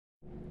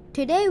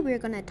Today we're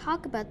going to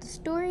talk about the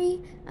story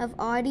of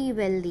Aadi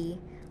Velli.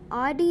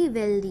 Aadi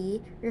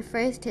Velli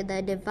refers to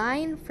the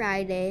divine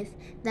Fridays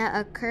that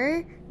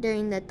occur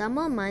during the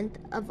Tamil month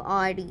of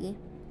Aadi.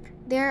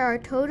 There are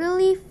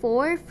totally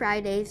 4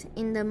 Fridays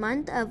in the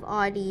month of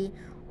Aadi,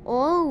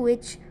 all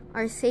which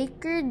are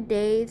sacred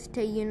days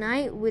to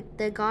unite with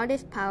the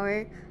goddess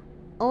power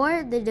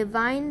or the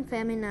divine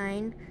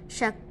feminine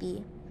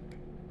Shakti.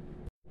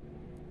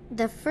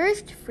 The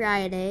first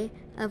Friday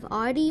of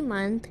Aadi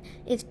month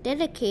is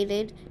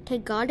dedicated to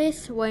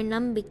goddess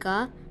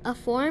Varnambika, a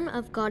form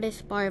of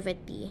goddess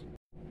Parvati.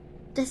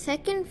 The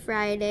second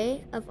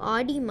Friday of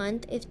Aadi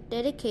month is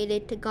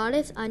dedicated to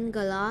goddess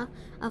Angala,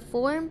 a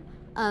form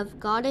of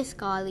goddess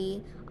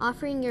Kali.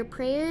 Offering your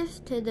prayers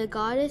to the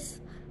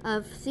goddess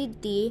of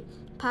Siddhi,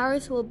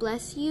 powers will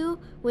bless you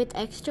with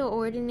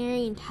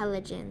extraordinary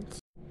intelligence.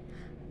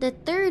 The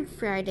third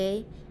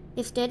Friday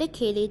is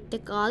dedicated to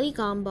Kali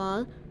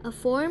Gambal, a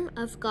form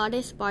of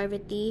goddess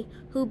Parvati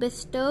who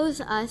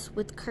bestows us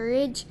with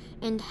courage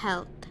and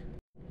health.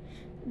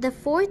 The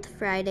fourth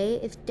Friday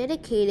is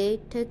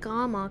dedicated to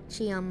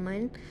Kamakshi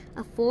Amman,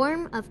 a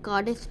form of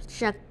goddess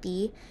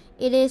Shakti.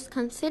 It is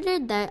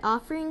considered that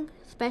offering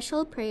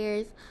special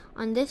prayers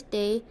on this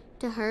day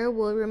to her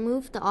will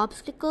remove the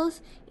obstacles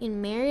in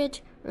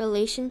marriage,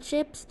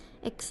 relationships,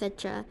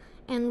 etc.,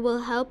 and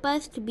will help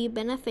us to be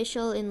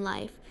beneficial in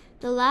life.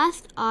 The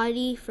last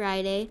Aadi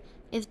Friday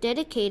is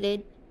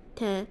dedicated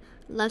to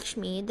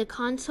Lakshmi, the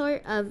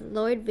consort of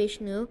Lord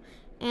Vishnu,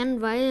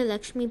 and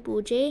Varalakshmi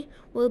Puja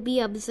will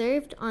be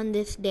observed on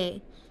this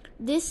day.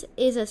 This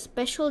is a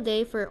special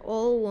day for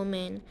all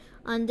women.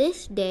 On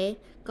this day,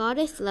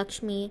 Goddess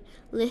Lakshmi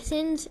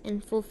listens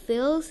and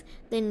fulfills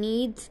the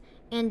needs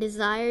and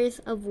desires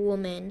of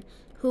women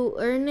who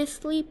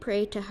earnestly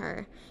pray to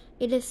her.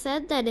 It is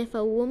said that if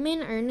a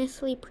woman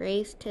earnestly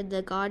prays to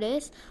the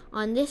goddess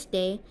on this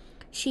day,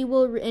 she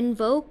will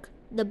invoke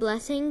the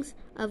blessings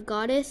of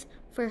goddess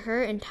for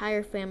her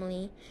entire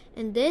family.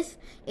 And this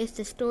is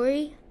the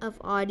story of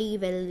Aadi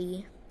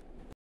Velli.